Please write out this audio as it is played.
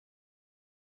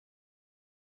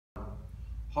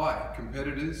Hi,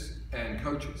 competitors and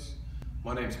coaches.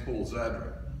 My name's Paul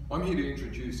Zadra. I'm here to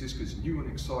introduce ISCA's new and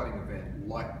exciting event,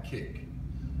 Light Kick.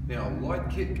 Now, Light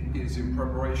Kick is in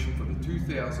preparation for the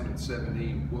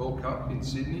 2017 World Cup in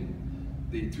Sydney,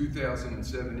 the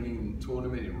 2017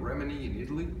 tournament in Rimini in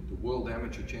Italy, the World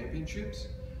Amateur Championships,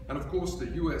 and of course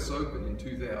the US Open in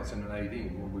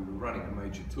 2018 when we were running a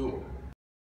major tour.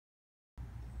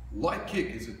 Light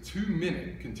Kick is a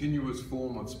 2-minute continuous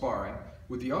form of sparring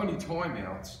with the only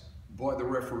timeouts by the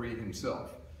referee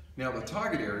himself. Now the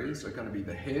target areas are going to be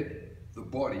the head, the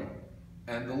body,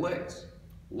 and the legs.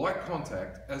 Light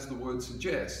contact, as the word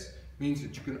suggests, means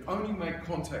that you can only make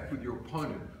contact with your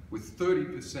opponent with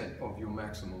 30% of your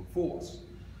maximum force.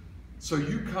 So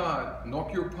you can't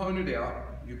knock your opponent out,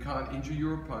 you can't injure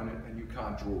your opponent, and you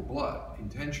can't draw blood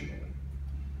intentionally.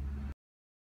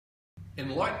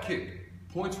 In Light Kick,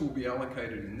 points will be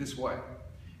allocated in this way.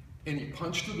 Any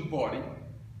punch to the body,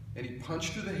 any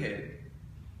punch to the head,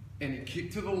 any kick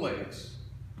to the legs,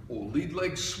 or lead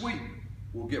leg sweep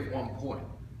will get 1 point.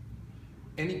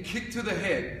 Any kick to the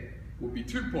head will be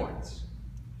 2 points.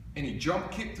 Any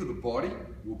jump kick to the body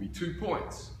will be 2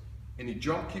 points. Any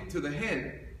jump kick to the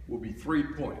head will be 3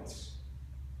 points.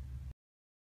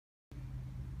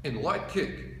 In Light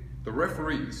Kick, the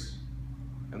referees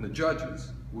and the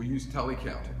judges will use tally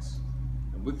counters.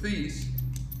 And with these,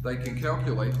 they can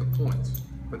calculate the points.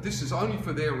 But this is only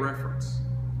for their reference.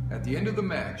 At the end of the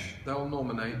match, they'll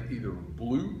nominate either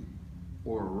blue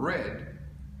or red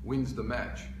wins the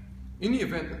match. In the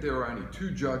event that there are only 2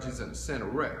 judges and a center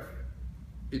ref,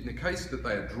 in the case that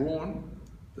they are drawn,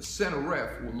 the center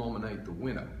ref will nominate the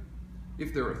winner.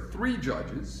 If there are 3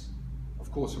 judges,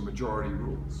 of course, a majority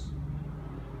rules.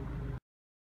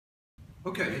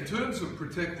 Okay, in terms of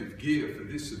protective gear for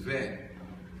this event,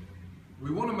 we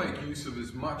want to make use of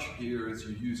as much gear as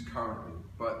you use currently,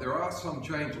 but there are some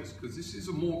changes because this is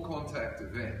a more contact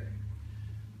event.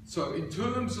 So in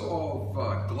terms of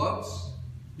gloves,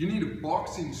 you need a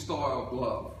boxing style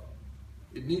glove.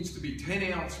 It needs to be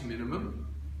 10 ounce minimum,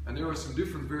 and there are some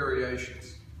different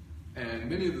variations. And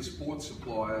many of the sports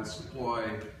suppliers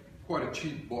supply quite a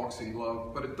cheap boxing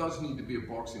glove, but it does need to be a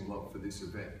boxing glove for this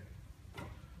event.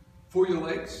 For your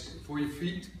legs, for your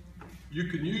feet, you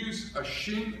can use a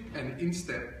shin and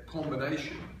instep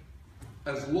combination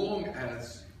as long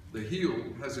as the heel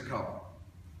has a cover.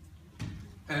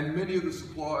 And many of the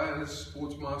suppliers,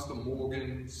 Sportsmaster,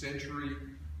 Morgan, Century,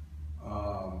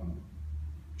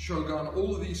 Shogun,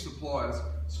 all of these suppliers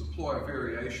supply a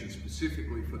variation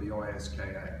specifically for the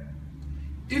ISKA.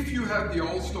 If you have the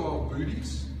old style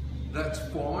booties, that's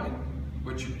fine,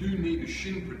 but you do need a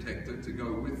shin protector to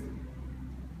go with them.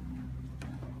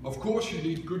 Of course, you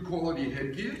need good quality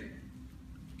headgear,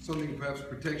 something that perhaps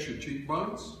protects your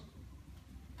cheekbones,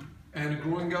 and a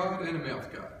groin guard and a mouth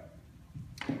guard.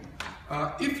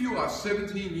 If you are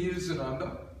 17 years and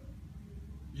under,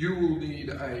 you will need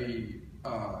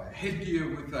a headgear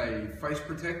with a face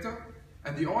protector,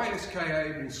 and the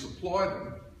ISKA will supply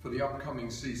them for the upcoming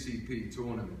CCP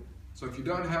tournament. So if you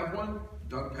don't have one,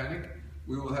 don't panic.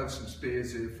 We will have some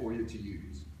spares there for you to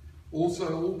use.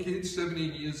 Also, all kids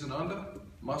 17 years and under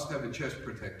must have a chest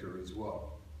protector as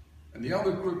well. And the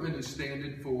other equipment is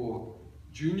standard for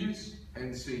juniors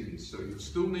and seniors. So you'll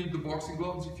still need the boxing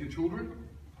gloves if you're children,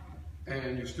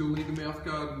 and you still need the mouth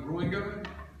guard and groin guard,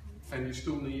 and you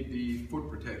still need the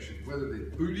foot protection, whether they're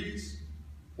booties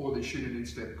or they're shin and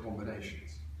instep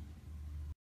combinations.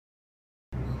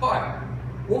 Hi,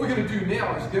 what we're going to do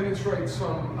now is demonstrate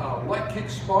some light kick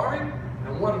sparring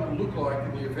and what it will look like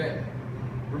in the event.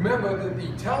 Remember that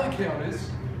the tally counters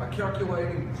are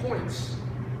calculating points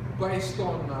based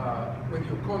on whether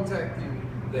you're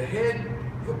contacting the head,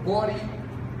 the body,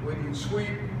 whether you sweep.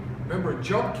 Remember, a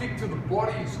jump kick to the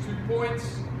body is 2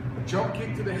 points, a jump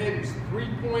kick to the head is 3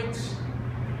 points,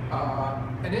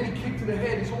 and any kick to the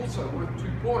head is also worth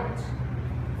 2 points.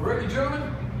 Ready,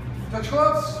 gentlemen? Touch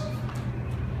gloves,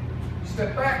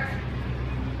 step back,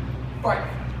 fight.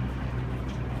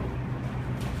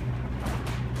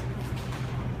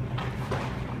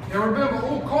 Now remember,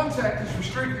 all contact is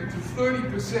restricted to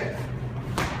 30%,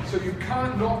 so you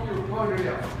can't knock your opponent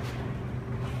out.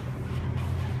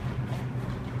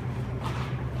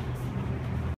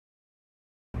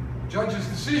 Judge's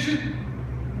decision.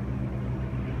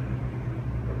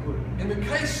 In the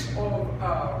case of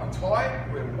a tie,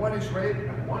 where one is red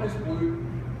and one is blue,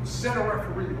 the center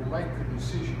referee will make the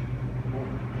decision.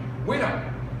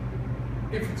 Winner.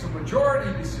 If it's a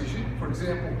majority decision, for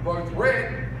example, both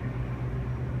red,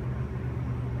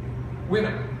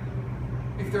 winner.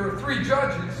 If there are 3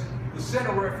 judges, the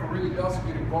center referee doesn't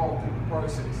get involved in the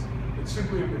process. It's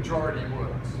simply a majority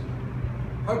works.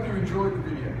 Hope you enjoyed the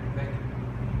video. Thank you.